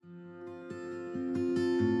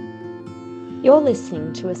You're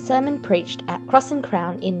listening to a sermon preached at Cross and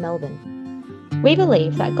Crown in Melbourne. We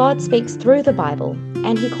believe that God speaks through the Bible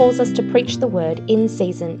and He calls us to preach the word in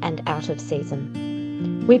season and out of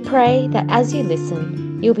season. We pray that as you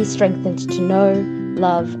listen, you'll be strengthened to know,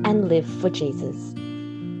 love, and live for Jesus.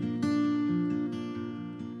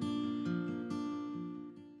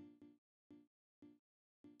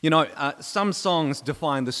 Some songs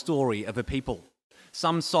define the story of a people.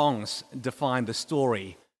 Some songs define the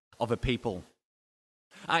story of a people.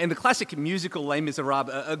 In the classic musical Les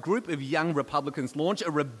Miserables, a group of young Republicans launch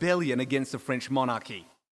a rebellion against the French monarchy.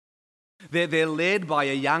 They're led by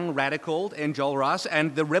a young radical, Enjolras,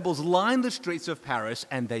 and the rebels line the streets of Paris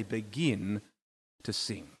and they begin to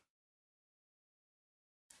sing.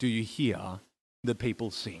 Do you hear the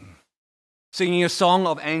people sing? Singing a song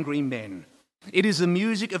of angry men. It is the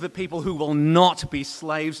music of a people who will not be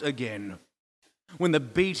slaves again. When the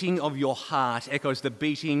beating of your heart echoes the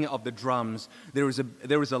beating of the drums, there is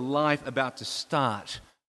a life about to start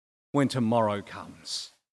when tomorrow comes.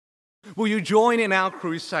 Will you join in our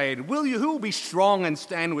crusade? Who will be strong and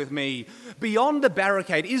stand with me? Beyond the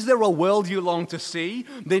barricade, is there a world you long to see?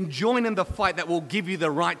 Then join in the fight that will give you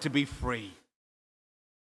the right to be free.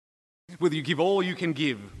 Will you give all you can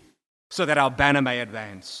give so that our banner may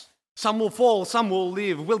advance? Some will fall, some will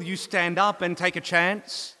live. Will you stand up and take a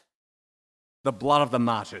chance? The blood of the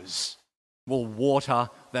martyrs will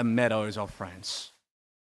water the meadows of France.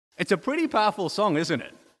 It's a pretty powerful song, isn't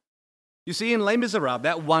it? You see, in Les Miserables,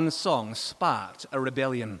 that one song sparked a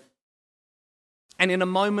rebellion. And in a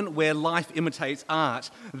moment where life imitates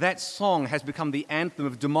art, that song has become the anthem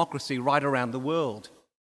of democracy right around the world.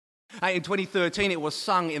 In 2013, it was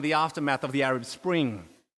sung in the aftermath of the Arab Spring.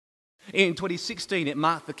 In 2016, it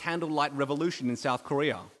marked the candlelight revolution in South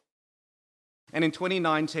Korea. And in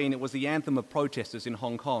 2019, it was the anthem of protesters in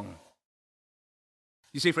Hong Kong.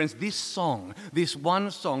 You see, friends, this one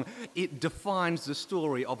song, it defines the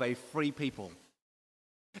story of a free people.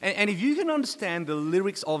 And if you can understand the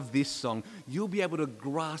lyrics of this song, you'll be able to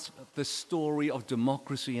grasp the story of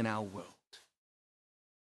democracy in our world.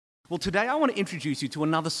 Well, today I want to introduce you to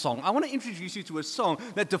another song. I want to introduce you to a song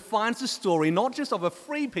that defines the story not just of a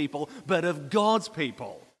free people, but of God's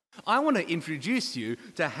people. I want to introduce you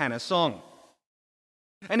to Hannah's song.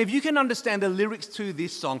 And if you can understand the lyrics to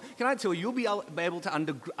this song, can I tell you, you'll be able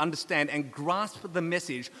to understand and grasp the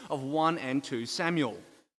message of 1 and 2 Samuel.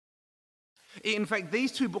 In fact,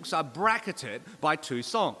 these two books are bracketed by two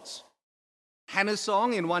songs. Hannah's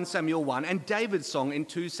song in 1 Samuel 1 and David's song in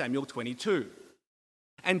 2 Samuel 22.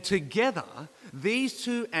 And together, these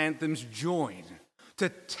two anthems join to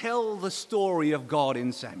tell the story of God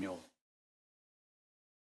in Samuel.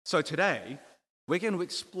 So today, we're going to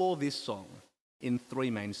explore this song in three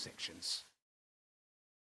main sections.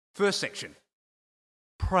 First section,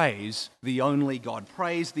 praise the only God.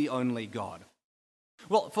 Praise the only God.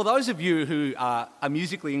 Well, for those of you who are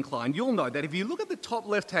musically inclined, you'll know that if you look at the top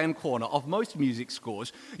left-hand corner of most music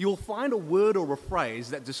scores, you'll find a word or a phrase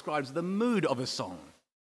that describes the mood of a song.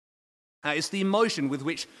 It's the emotion with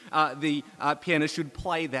which the pianist should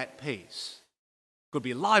play that piece. Could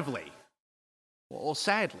be lively or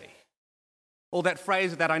sadly, or that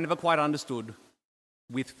phrase that I never quite understood,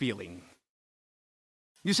 with feeling.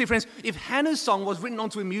 You see, friends, if Hannah's song was written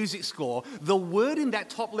onto a music score, the word in that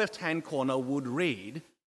top left-hand corner would read,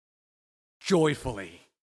 joyfully.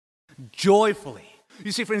 Joyfully.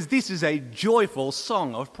 You see, friends, this is a joyful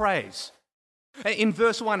song of praise. In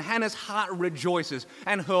verse 1, Hannah's heart rejoices,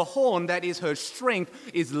 and her horn, that is her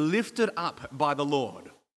strength, is lifted up by the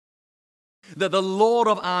Lord. The Lord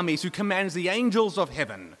of armies, who commands the angels of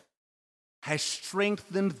heaven, has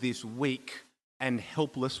strengthened this weak and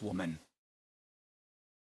helpless woman.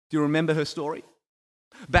 Do you remember her story?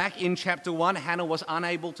 Back in chapter 1, Hannah was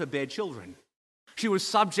unable to bear children. She was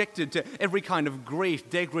subjected to every kind of grief,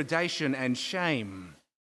 degradation, and shame.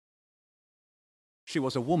 She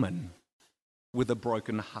was a woman with a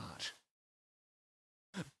broken heart.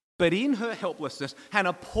 But in her helplessness,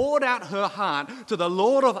 Hannah poured out her heart to the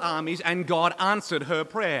Lord of armies, and God answered her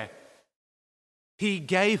prayer. He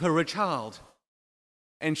gave her a child,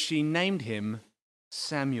 and she named him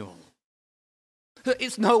Samuel.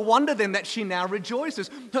 It's no wonder then that she now rejoices.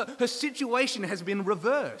 Her situation has been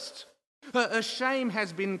reversed. Her shame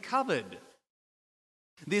has been covered.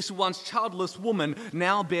 This once childless woman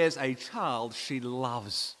now bears a child she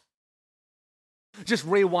loves. Just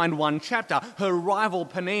rewind one chapter. Her rival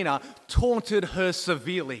Peninnah taunted her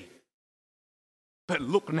severely. But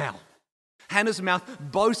look now. Hannah's mouth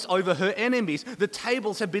boasts over her enemies. The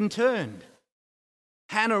tables have been turned.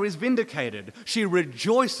 Hannah is vindicated. She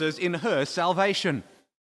rejoices in her salvation.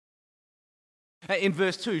 In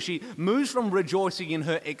verse 2, she moves from rejoicing in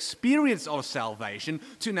her experience of salvation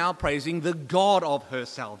to now praising the God of her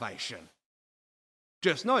salvation.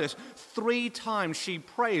 Just notice, 3 times she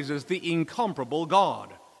praises the incomparable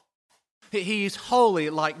God. He is holy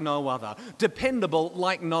like no other, dependable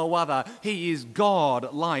like no other. He is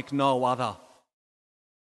God like no other.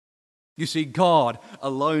 You see, God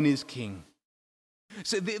alone is King.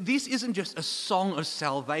 So this isn't just a song of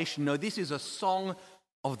salvation. No, this is a song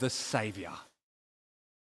of the Savior.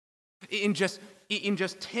 In just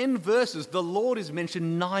 10 verses, the Lord is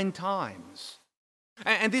mentioned 9 times.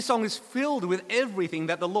 And this song is filled with everything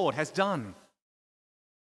that the Lord has done.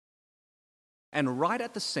 And right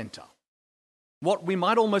at the center, what we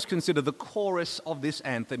might almost consider the chorus of this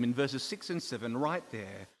anthem in verses 6 and 7, right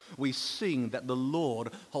there, we sing that the Lord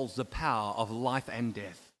holds the power of life and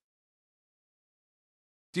death.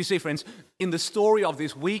 Do you see, friends, in the story of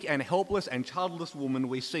this weak and helpless and childless woman,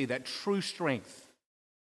 we see that true strength,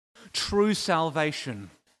 true salvation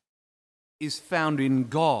is found in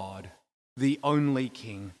God, the only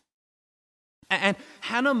King. And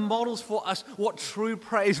Hannah models for us what true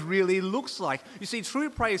praise really looks like. You see, true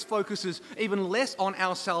praise focuses even less on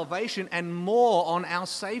our salvation and more on our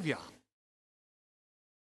Savior.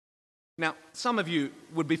 Now, some of you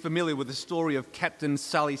would be familiar with the story of Captain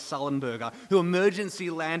Sally Sullenberger, who emergency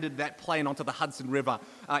landed that plane onto the Hudson River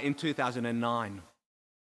in 2009.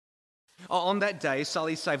 On that day,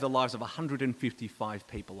 Sully saved the lives of 155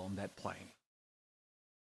 people on that plane.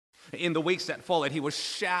 In the weeks that followed, he was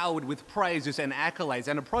showered with praises and accolades,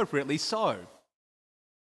 and appropriately so.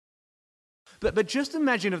 But just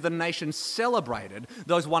imagine if the nation celebrated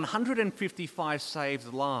those 155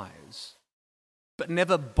 saved lives, but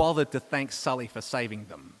never bothered to thank Sully for saving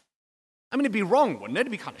them. I mean, it'd be wrong, wouldn't it?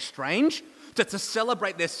 It'd be kind of strange to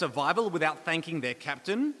celebrate their survival without thanking their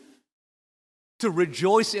captain, to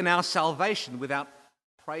rejoice in our salvation without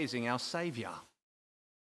praising our Saviour.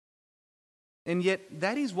 And yet,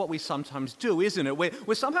 that is what we sometimes do, isn't it?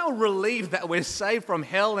 We're somehow relieved that we're saved from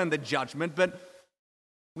hell and the judgment, but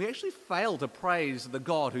we actually fail to praise the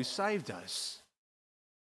God who saved us.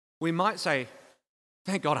 We might say,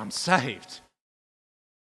 thank God I'm saved.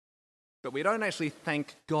 But we don't actually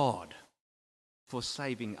thank God for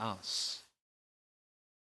saving us.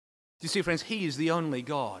 Do you see, friends, He is the only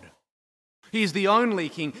God. He is the only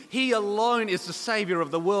King. He alone is the Saviour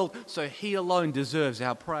of the world, so He alone deserves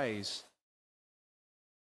our praise.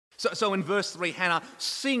 So in verse 3, Hannah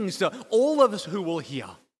sings to all of us who will hear,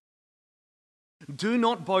 "Do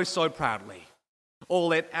not boast so proudly, or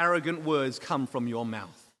let arrogant words come from your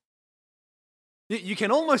mouth." You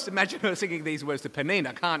can almost imagine her singing these words to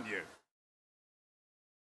Penina, can't you?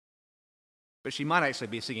 But she might actually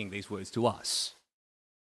be singing these words to us.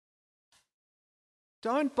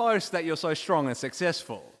 Don't boast that you're so strong and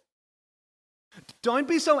successful. Don't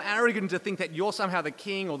be so arrogant to think that you're somehow the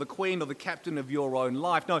king or the queen or the captain of your own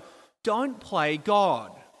life. No, don't play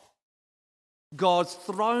God. God's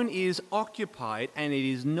throne is occupied, and it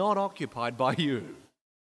is not occupied by you.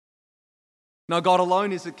 No, God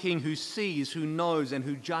alone is the King who sees, who knows, and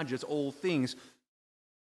who judges all things.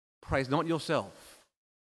 Praise not yourself.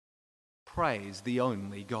 Praise the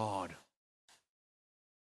only God.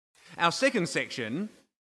 Our second section,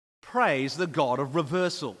 praise the God of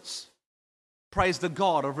reversals. Praise the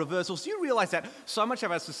God of reversals. Do you realize that so much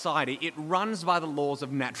of our society, it runs by the laws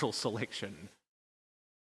of natural selection?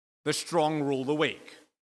 The strong rule the weak.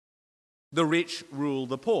 The rich rule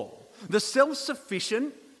the poor. The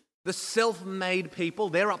self-sufficient, the self-made people,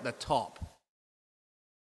 they're up the top.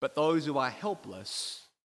 But those who are helpless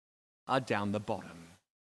are down the bottom.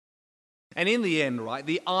 And in the end, right,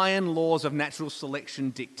 the iron laws of natural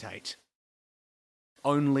selection dictate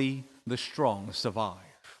only the strong survive.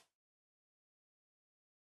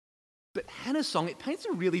 But Hannah's song, it paints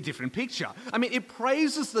a really different picture. I mean, it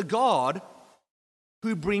praises the God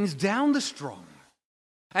who brings down the strong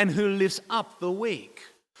and who lifts up the weak,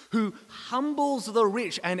 who humbles the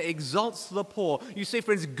rich and exalts the poor. You see,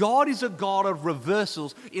 friends, God is a God of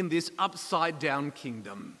reversals in this upside-down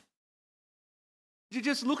kingdom. You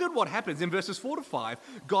just look at what happens in verses 4 to 5.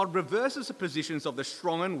 God reverses the positions of the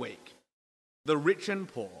strong and weak, the rich and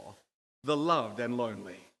poor, the loved and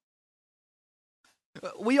lonely.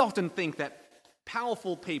 We often think that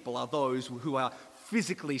powerful people are those who are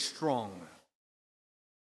physically strong.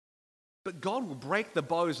 But God will break the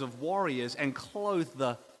bows of warriors and clothe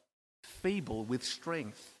the feeble with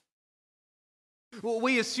strength. Well,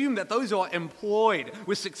 we assume that those who are employed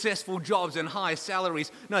with successful jobs and high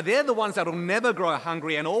salaries, no, they're the ones that will never grow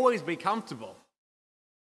hungry and always be comfortable.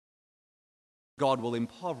 God will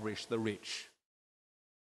impoverish the rich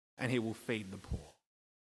and He will feed the poor.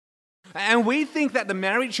 And we think that the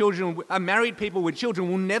married people with children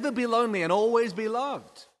will never be lonely and always be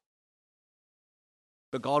loved.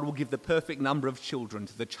 But God will give the perfect number of children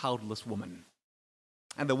to the childless woman.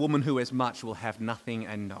 And the woman who has much will have nothing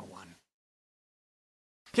and no one.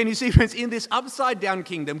 Can you see, friends, in this upside-down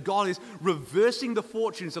kingdom, God is reversing the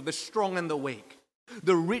fortunes of the strong and the weak,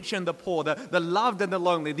 the rich and the poor, the loved and the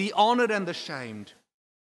lonely, the honored and the shamed.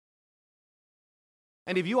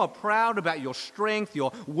 And if you are proud about your strength,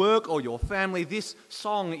 your work, or your family, this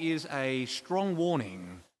song is a strong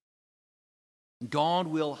warning. God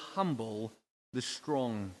will humble the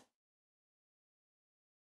strong.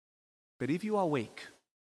 But if you are weak,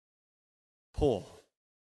 poor,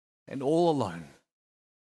 and all alone,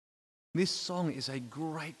 this song is a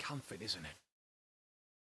great comfort, isn't it?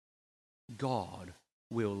 God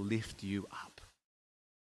will lift you up.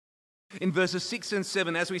 In verses 6 and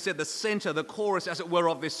 7, as we said, the center, the chorus, as it were,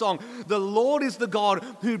 of this song, the Lord is the God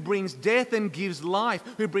who brings death and gives life,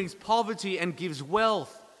 who brings poverty and gives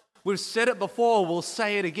wealth. We've said it before, we'll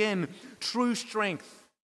say it again. True strength,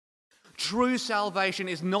 true salvation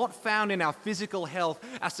is not found in our physical health,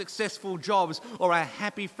 our successful jobs, or our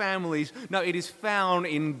happy families. No, it is found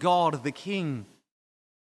in God the King.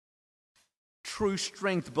 True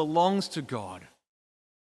strength belongs to God.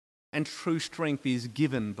 And true strength is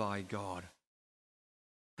given by God.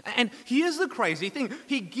 And here's the crazy thing.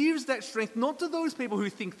 He gives that strength not to those people who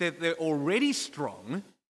think that they're already strong.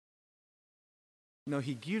 No,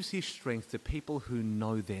 he gives his strength to people who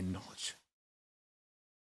know they're not.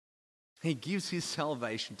 He gives his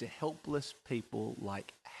salvation to helpless people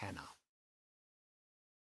like Hannah.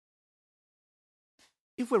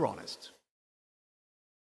 If we're honest,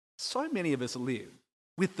 so many of us live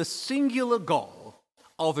with the singular goal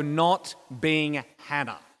of not being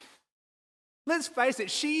Hannah. Let's face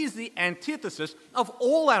it, she is the antithesis of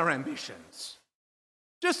all our ambitions.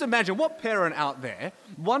 Just imagine what parent out there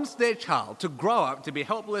wants their child to grow up to be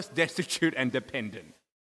helpless, destitute, and dependent.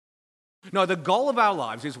 No, the goal of our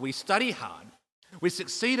lives is we study hard, we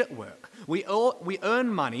succeed at work, we earn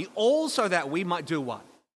money, all so that we might do what?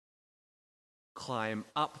 Climb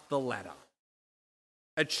up the ladder.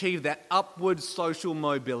 Achieve that upward social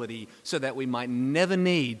mobility so that we might never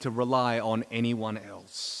need to rely on anyone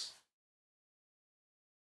else.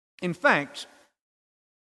 In fact,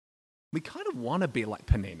 we kind of want to be like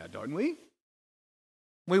Peninnah, don't we?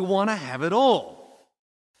 We want to have it all.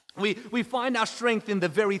 We find our strength in the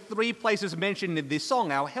very three places mentioned in this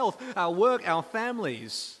song: our health, our work, our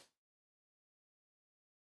families.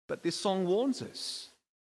 But this song warns us.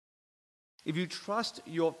 If you trust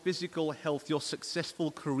your physical health, your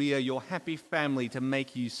successful career, your happy family to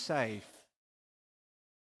make you safe,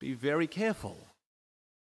 be very careful.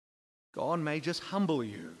 God may just humble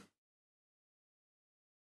you.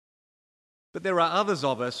 But there are others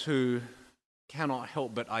of us who cannot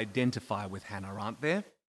help but identify with Hannah, aren't there?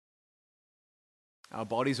 Our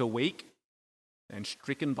bodies are weak and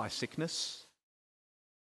stricken by sickness.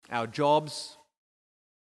 Our jobs,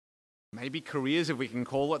 maybe careers, if we can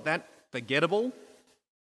call it that, forgettable.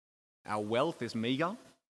 Our wealth is meager.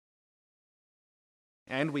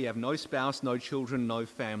 And we have no spouse, no children, no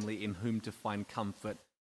family in whom to find comfort,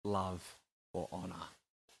 love, or honor.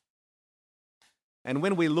 And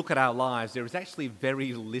when we look at our lives, there is actually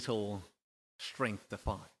very little strength to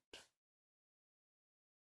find.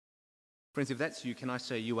 Friends, if that's you, can I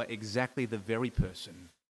say you are exactly the very person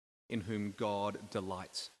in whom God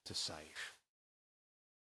delights to save.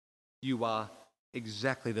 You are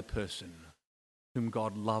exactly the person whom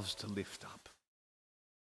God loves to lift up.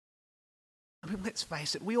 I mean, let's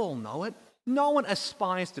face it, we all know it. No one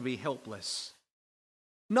aspires to be helpless.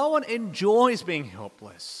 No one enjoys being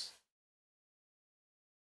helpless.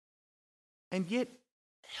 And yet,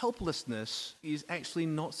 helplessness is actually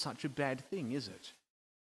not such a bad thing, is it?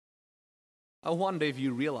 I wonder if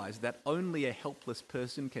you realize that only a helpless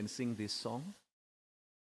person can sing this song.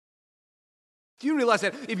 Do you realize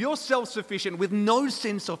that if you're self-sufficient with no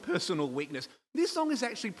sense of personal weakness, this song is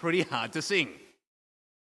actually pretty hard to sing?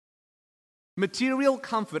 Material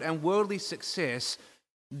comfort and worldly success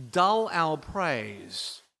dull our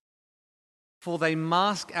praise, for they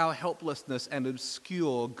mask our helplessness and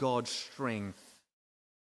obscure God's strength.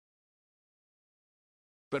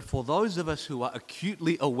 But for those of us who are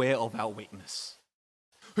acutely aware of our weakness,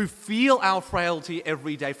 who feel our frailty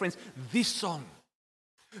every day, friends, this song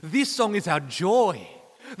is our joy.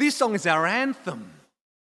 This song is our anthem.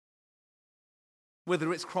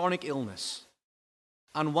 Whether it's chronic illness,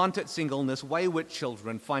 unwanted singleness, wayward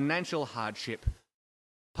children, financial hardship,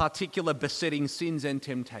 particular besetting sins and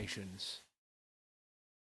temptations,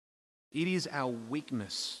 it is our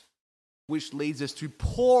weakness which leads us to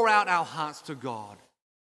pour out our hearts to God,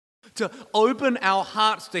 to open our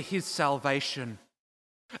hearts to His salvation,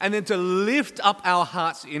 and then to lift up our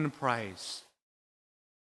hearts in praise.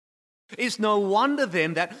 It's no wonder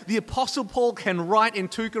then that the Apostle Paul can write in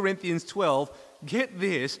 2 Corinthians 12, get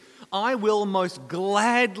this, I will most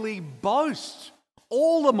gladly boast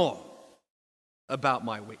all the more about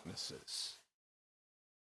my weaknesses,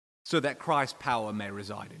 so that Christ's power may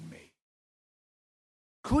reside in me.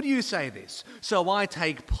 Could you say this? So I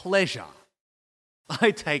take pleasure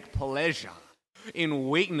in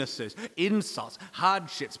weaknesses, insults,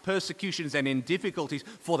 hardships, persecutions, and in difficulties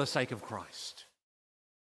for the sake of Christ.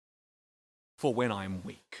 For when I am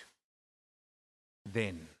weak,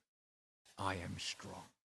 then I am strong.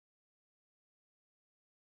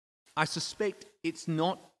 I suspect it's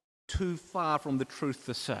not too far from the truth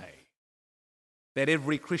to say that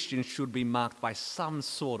every Christian should be marked by some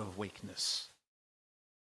sort of weakness.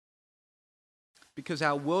 Because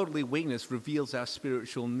our worldly weakness reveals our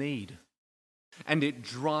spiritual need, and it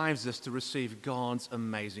drives us to receive God's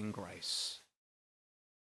amazing grace.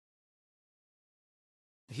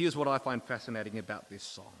 Here's what I find fascinating about this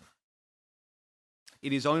song.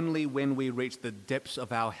 It is only when we reach the depths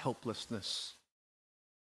of our helplessness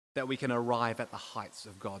that we can arrive at the heights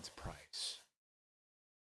of God's praise.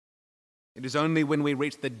 It is only when we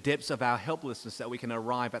reach the depths of our helplessness that we can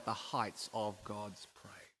arrive at the heights of God's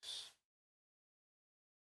praise.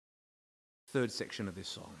 Third section of this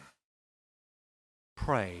song.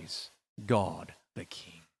 Praise God the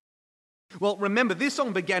King. Well, remember, this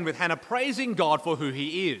song began with Hannah praising God for who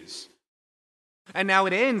He is. And now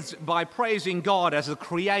it ends by praising God as the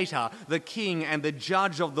creator, the king, and the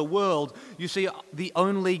judge of the world. You see, the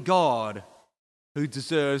only God who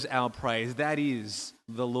deserves our praise, that is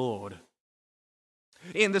the Lord.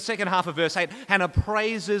 In the second half of verse 8, Hannah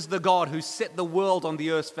praises the God who set the world on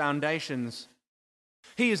the earth's foundations.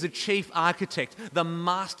 He is the chief architect, the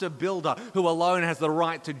master builder, who alone has the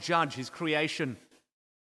right to judge His creation.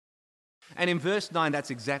 And in verse 9, that's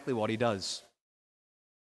exactly what He does.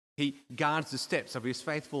 He guards the steps of His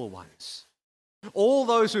faithful ones. All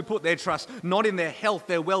those who put their trust not in their health,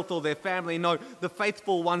 their wealth, or their family, no, the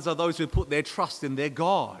faithful ones are those who put their trust in their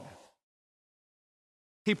God.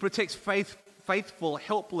 He protects faithful,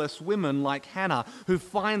 helpless women like Hannah who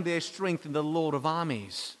find their strength in the Lord of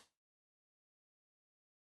armies.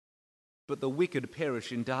 But the wicked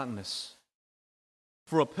perish in darkness,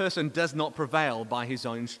 for a person does not prevail by his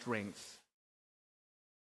own strength.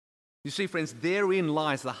 You see, friends, therein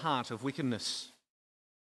lies the heart of wickedness,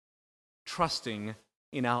 trusting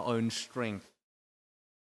in our own strength.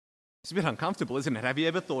 It's a bit uncomfortable, isn't it? Have you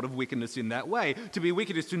ever thought of wickedness in that way? To be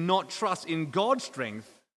wicked is to not trust in God's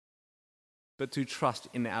strength, but to trust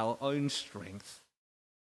in our own strength.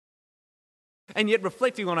 And yet,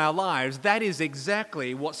 reflecting on our lives, that is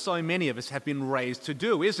exactly what so many of us have been raised to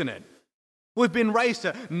do, isn't it? We've been raised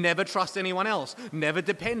to never trust anyone else, never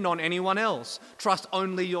depend on anyone else, trust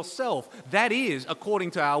only yourself. That is,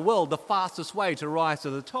 according to our world, the fastest way to rise to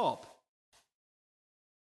the top.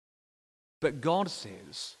 But God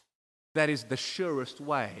says that is the surest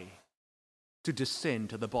way to descend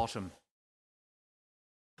to the bottom.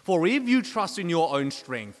 For if you trust in your own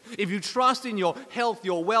strength, if you trust in your health,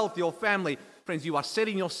 your wealth, your family, friends, you are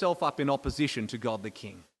setting yourself up in opposition to God the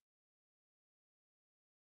King.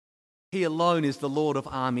 He alone is the Lord of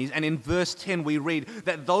armies. And in verse 10 we read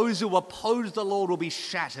that those who oppose the Lord will be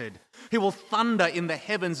shattered. He will thunder in the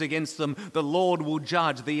heavens against them. The Lord will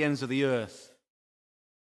judge the ends of the earth.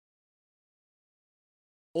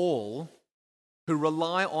 All who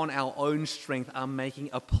rely on our own strength are making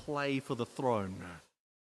a play for the throne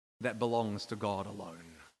that belongs to God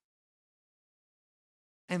alone.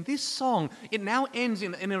 And this song, it now ends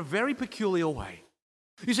in a very peculiar way.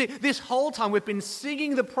 You see, this whole time we've been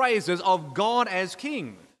singing the praises of God as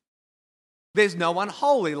King. There's no one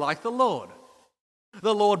holy like the Lord.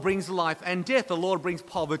 The Lord brings life and death. The Lord brings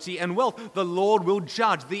poverty and wealth. The Lord will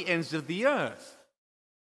judge the ends of the earth.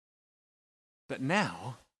 But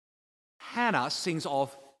now, Hannah sings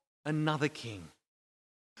of another king.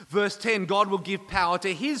 Verse 10, God will give power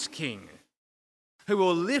to His king, who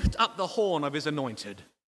will lift up the horn of His anointed.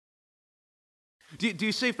 Do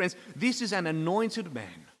you see, friends? This is an anointed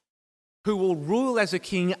man who will rule as a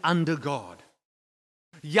king under God.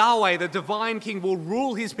 Yahweh, the divine king, will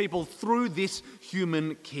rule His people through this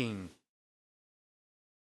human king.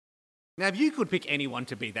 Now, if you could pick anyone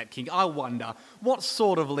to be that king, I wonder, what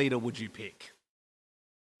sort of leader would you pick?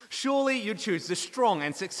 Surely you'd choose the strong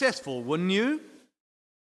and successful, wouldn't you?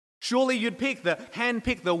 Surely you'd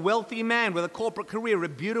handpick the wealthy man with a corporate career, a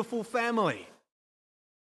beautiful family.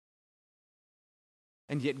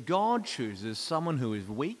 And yet God chooses someone who is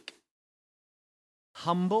weak,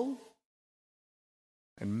 humble,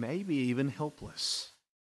 and maybe even helpless.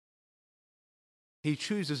 He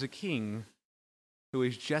chooses a king who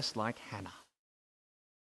is just like Hannah.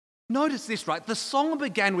 Notice this, right? The song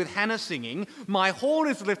began with Hannah singing, "My horn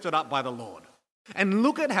is lifted up by the Lord." And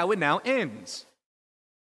look at how it now ends.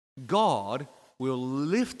 God will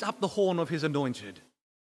lift up the horn of his anointed.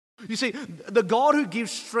 You see, the God who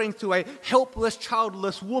gives strength to a helpless,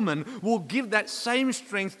 childless woman will give that same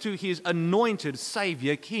strength to his anointed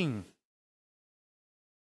Savior King.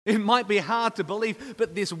 It might be hard to believe,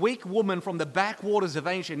 but this weak woman from the backwaters of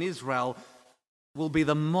ancient Israel will be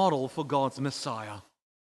the model for God's Messiah.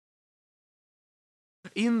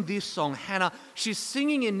 In this song, Hannah, she's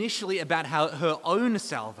singing initially about her own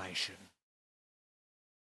salvation.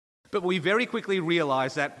 But we very quickly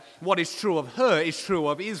realize that what is true of her is true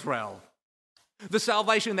of Israel. The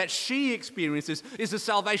salvation that she experiences is the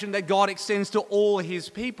salvation that God extends to all his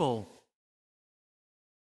people.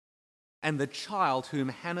 And the child whom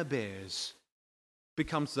Hannah bears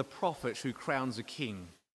becomes the prophet who crowns a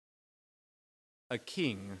king. A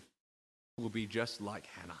king will be just like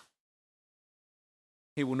Hannah.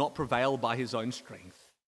 He will not prevail by his own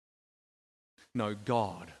strength. No,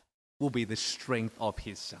 God will be the strength of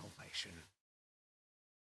his salvation.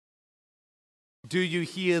 Do you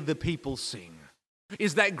hear the people sing?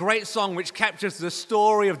 Is that great song which captures the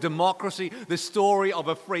story of democracy, the story of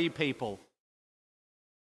a free people.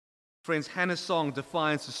 Friends, Hannah's song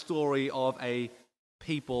defines the story of a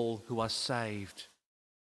people who are saved.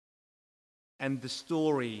 And the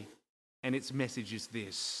story and its message is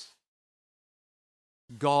this: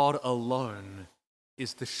 God alone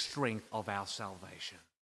is the strength of our salvation.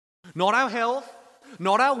 Not our health,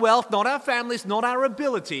 not our wealth, not our families, not our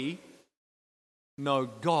ability. No,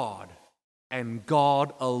 God, and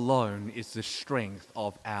God alone is the strength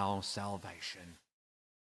of our salvation.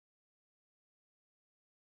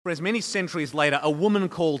 Friends, many centuries later, a woman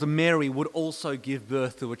called Mary would also give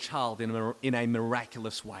birth to a child in a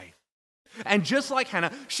miraculous way. And just like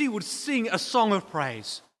Hannah, she would sing a song of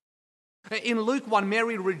praise. In Luke 1,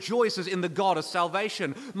 Mary rejoices in the God of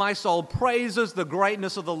salvation. My soul praises the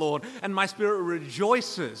greatness of the Lord, and my spirit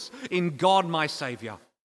rejoices in God my Savior.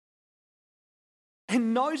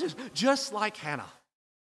 And notice, just like Hannah,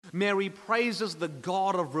 Mary praises the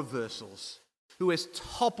God of reversals, who has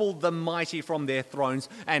toppled the mighty from their thrones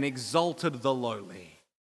and exalted the lowly.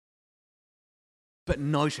 But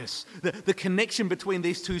notice, the connection between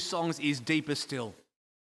these two songs is deeper still.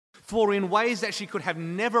 For in ways that she could have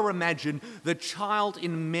never imagined, the child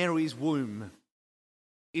in Mary's womb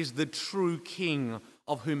is the true king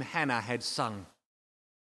of whom Hannah had sung.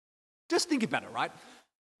 Just think about it, right?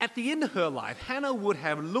 At the end of her life, Hannah would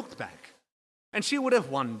have looked back and she would have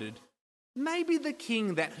wondered, maybe the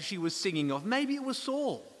king that she was singing of, maybe it was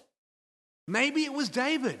Saul. Maybe it was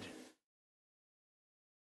David.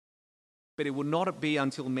 But it would not be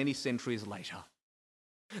until many centuries later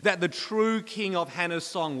that the true king of Hannah's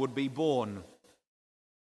song would be born,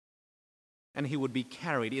 and he would be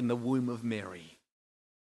carried in the womb of Mary.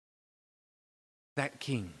 That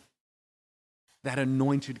king, that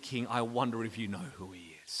anointed king, I wonder if you know who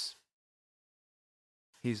he is.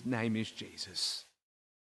 His name is Jesus.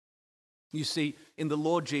 You see, in the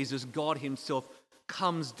Lord Jesus, God himself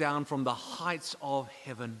comes down from the heights of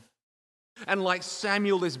heaven, and like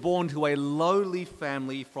Samuel is born to a lowly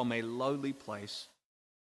family from a lowly place.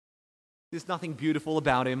 There's nothing beautiful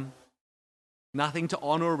about him, nothing to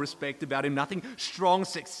honor or respect about him, nothing strong,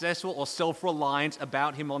 successful, or self-reliant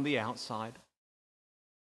about him on the outside.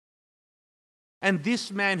 And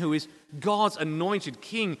this man who is God's anointed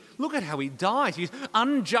king, look at how he dies. He's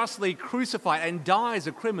unjustly crucified and dies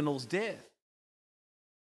a criminal's death.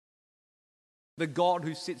 The God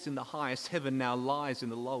who sits in the highest heaven now lies in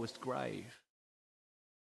the lowest grave.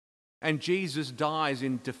 And Jesus dies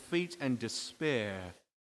in defeat and despair.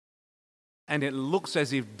 And it looks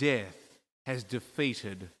as if death has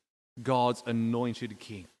defeated God's anointed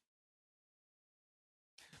king.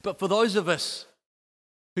 But for those of us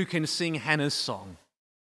who can sing Hannah's song,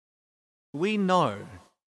 we know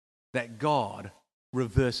that God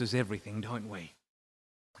reverses everything, don't we?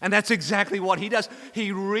 And that's exactly what he does.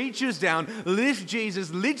 He reaches down, lifts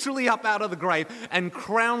Jesus literally up out of the grave, and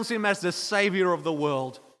crowns him as the Savior of the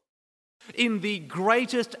world. In the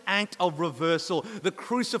greatest act of reversal, the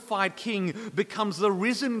crucified king becomes the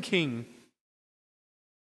risen king.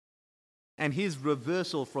 And his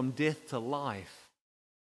reversal from death to life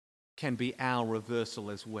can be our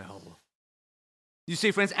reversal as well. You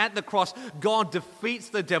see, friends, at the cross, God defeats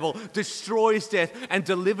the devil, destroys death, and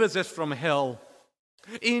delivers us from hell.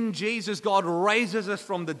 In Jesus, God raises us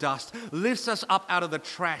from the dust, lifts us up out of the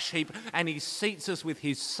trash heap, and he seats us with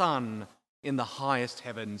his Son in the highest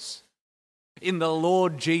heavens. In the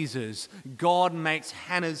Lord Jesus, God makes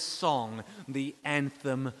Hannah's song the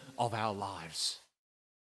anthem of our lives.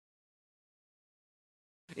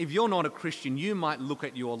 If you're not a Christian, you might look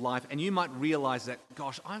at your life and you might realize that,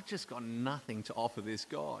 gosh, I've just got nothing to offer this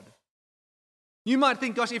God. You might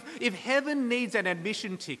think, gosh, if heaven needs an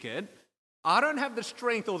admission ticket, I don't have the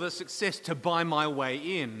strength or the success to buy my way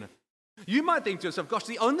in. You might think to yourself, gosh,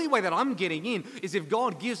 the only way that I'm getting in is if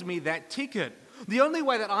God gives me that ticket. The only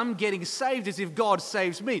way that I'm getting saved is if God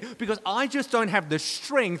saves me, because I just don't have the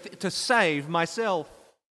strength to save myself.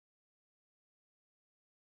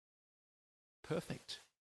 Perfect.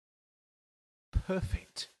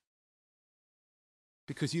 Perfect.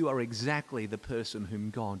 Because you are exactly the person whom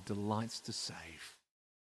God delights to save.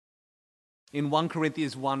 In 1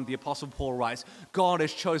 Corinthians 1, the Apostle Paul writes, God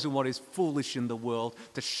has chosen what is foolish in the world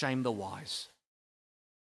to shame the wise.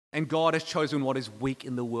 And God has chosen what is weak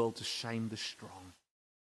in the world to shame the strong.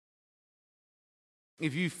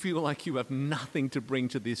 If you feel like you have nothing to bring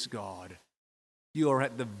to this God, you are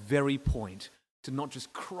at the very point to not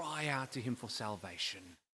just cry out to him for salvation.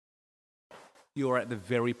 You are at the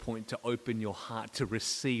very point to open your heart to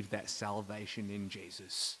receive that salvation in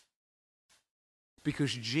Jesus.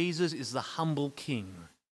 Because Jesus is the humble King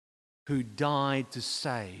who died to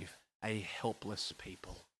save a helpless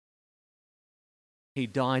people. He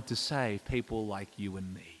died to save people like you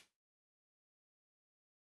and me.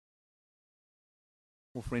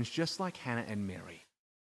 Well, friends, just like Hannah and Mary,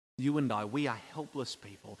 you and I, we are helpless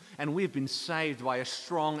people, and we've been saved by a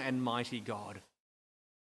strong and mighty God.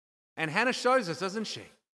 And Hannah shows us, doesn't she?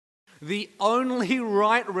 The only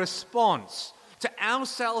right response to our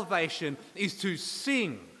salvation is to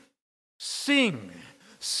sing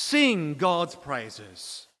God's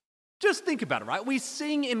praises. Just think about it, right? We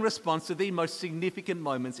sing in response to the most significant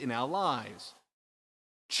moments in our lives.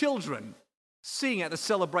 Children sing at the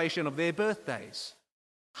celebration of their birthdays.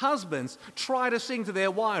 Husbands try to sing to their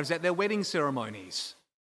wives at their wedding ceremonies.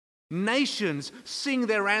 Nations sing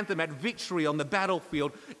their anthem at victory on the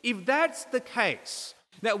battlefield. If that's the case,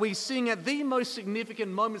 that we sing at the most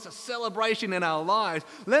significant moments of celebration in our lives,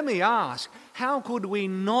 let me ask, how could we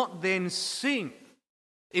not then sing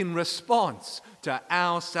in response to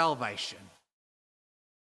our salvation?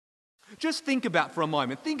 Just think about for a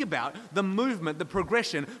moment, think about the movement, the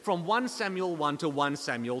progression from 1 Samuel 1 to 1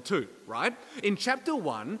 Samuel 2, right? In chapter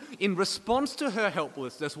 1, in response to her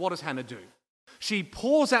helplessness, what does Hannah do? She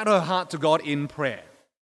pours out her heart to God in prayer.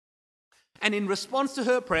 And in response to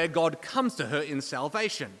her prayer, God comes to her in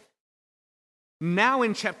salvation. Now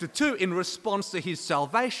in chapter 2, in response to his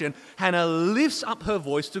salvation, Hannah lifts up her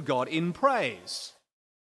voice to God in praise.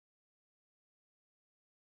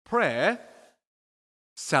 Prayer,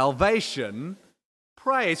 salvation,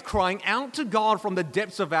 praise, crying out to God from the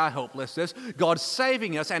depths of our helplessness, God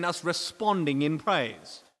saving us and us responding in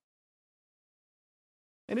praise.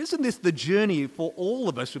 And isn't this the journey for all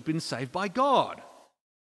of us who've been saved by God?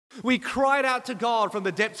 We cried out to God from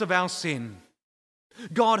the depths of our sin.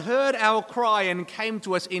 God heard our cry and came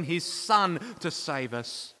to us in his Son to save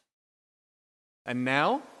us. And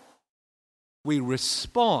now we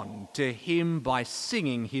respond to him by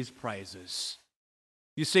singing his praises.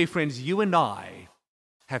 You see, friends, you and I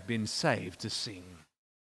have been saved to sing.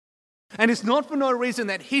 And it's not for no reason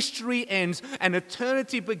that history ends and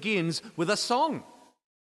eternity begins with a song.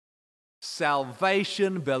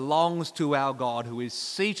 Salvation belongs to our God who is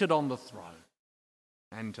seated on the throne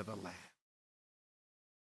and to the Lamb.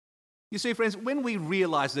 You see, friends, when we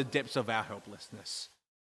realize the depths of our helplessness,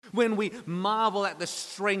 when we marvel at the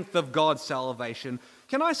strength of God's salvation,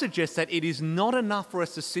 can I suggest that it is not enough for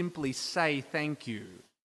us to simply say thank you?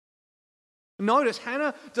 Notice,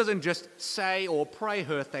 Hannah doesn't just say or pray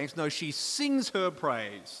her thanks. No, she sings her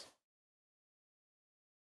praise.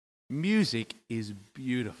 Music is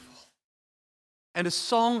beautiful. And a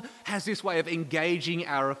song has this way of engaging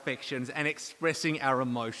our affections and expressing our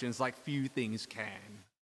emotions like few things can.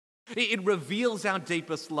 It reveals our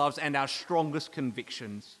deepest loves and our strongest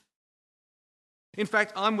convictions. In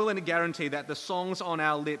fact, I'm willing to guarantee that the songs on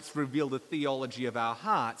our lips reveal the theology of our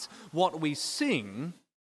hearts. What we sing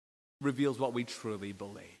reveals what we truly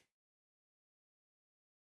believe.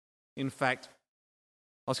 In fact,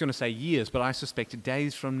 I was going to say years, but I suspect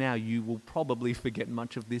days from now you will probably forget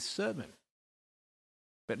much of this sermon.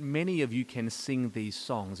 But many of you can sing these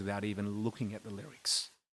songs without even looking at the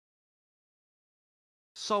lyrics.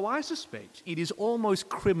 So I suspect it is almost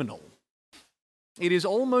criminal. It is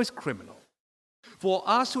almost criminal for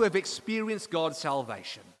us who have experienced God's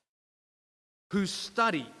salvation who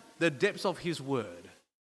study the depths of his word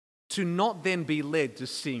to not then be led to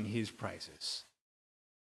sing his praises?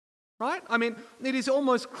 Right? I mean, it is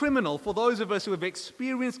almost criminal for those of us who have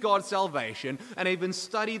experienced God's salvation and even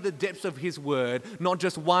studied the depths of his word, not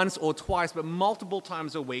just once or twice, but multiple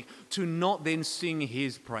times a week, to not then sing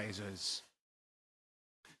his praises.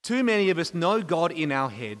 Too many of us know God in our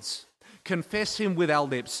heads, confess him with our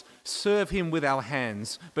lips, serve him with our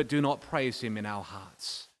hands, but do not praise him in our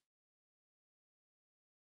hearts.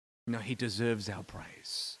 No, he deserves our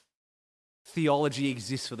praise. Theology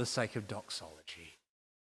exists for the sake of doxology.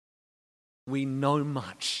 We know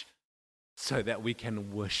much so that we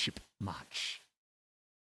can worship much.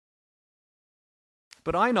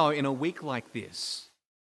 But I know in a week like this,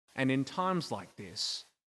 and in times like this,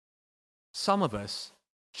 some of us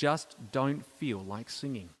just don't feel like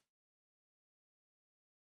singing.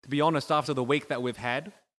 To be honest, after the week that we've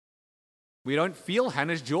had, we don't feel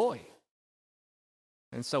Hannah's joy.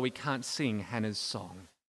 And so we can't sing Hannah's song.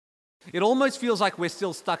 It almost feels like we're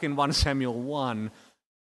still stuck in 1 Samuel 1,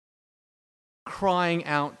 crying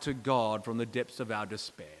out to God from the depths of our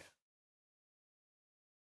despair.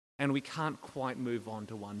 And we can't quite move on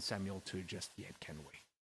to 1 Samuel 2 just yet, can we?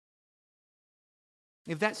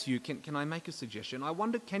 If that's you, can I make a suggestion? I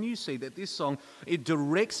wonder, can you see that this song, it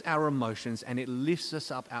directs our emotions and it lifts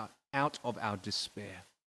us up out of our despair?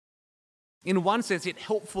 In one sense, it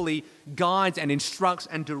helpfully guides and instructs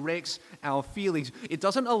and directs our feelings. It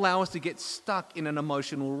doesn't allow us to get stuck in an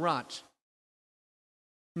emotional rut.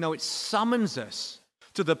 No, it summons us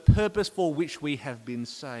to the purpose for which we have been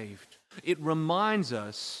saved. It reminds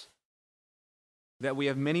us that we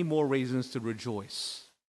have many more reasons to rejoice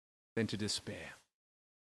than to despair.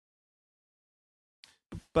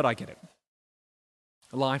 But I get it.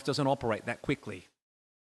 Life doesn't operate that quickly.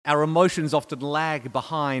 Our emotions often lag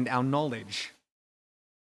behind our knowledge.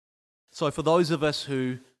 So for those of us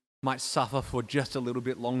who might suffer for just a little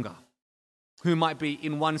bit longer, who might be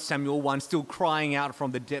in 1 Samuel 1 still crying out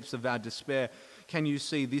from the depths of our despair, can you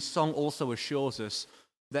see this song also assures us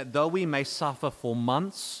that though we may suffer for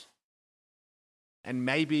months and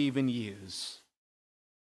maybe even years,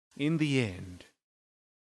 in the end,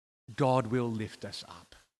 God will lift us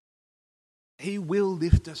up. He will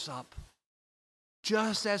lift us up.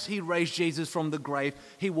 Just as he raised Jesus from the grave,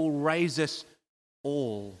 he will raise us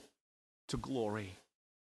all to glory.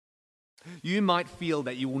 You might feel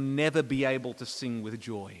that you will never be able to sing with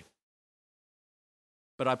joy.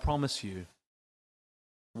 But I promise you,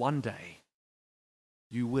 one day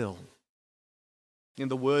you will. In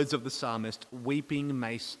the words of the psalmist, weeping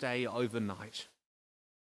may stay overnight,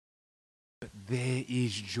 but there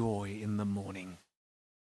is joy in the morning.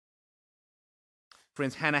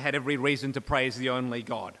 Friends, Hannah had every reason to praise the only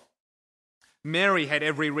God. Mary had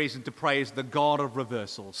every reason to praise the God of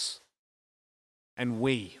reversals. And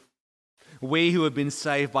we who have been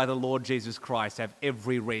saved by the Lord Jesus Christ have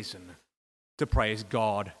every reason to praise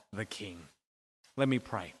God the King. Let me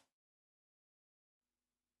pray.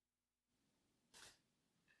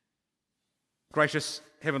 Gracious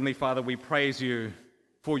Heavenly Father, we praise you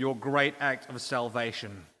for your great act of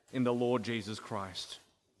salvation in the Lord Jesus Christ.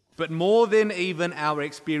 But more than even our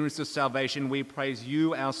experience of salvation, we praise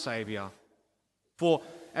you, our Saviour. For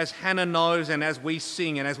as Hannah knows and as we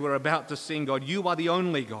sing and as we're about to sing, God, you are the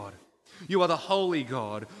only God. You are the holy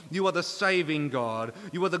God. You are the saving God.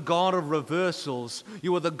 You are the God of reversals.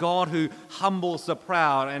 You are the God who humbles the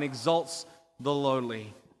proud and exalts the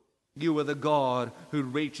lowly. You are the God who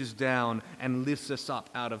reaches down and lifts us up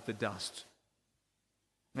out of the dust.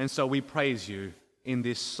 And so we praise you in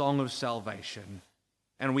this song of salvation.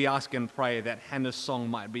 And we ask and pray that Hannah's song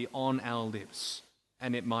might be on our lips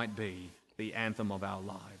and it might be the anthem of our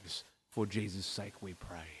lives. For Jesus' sake we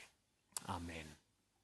pray. Amen.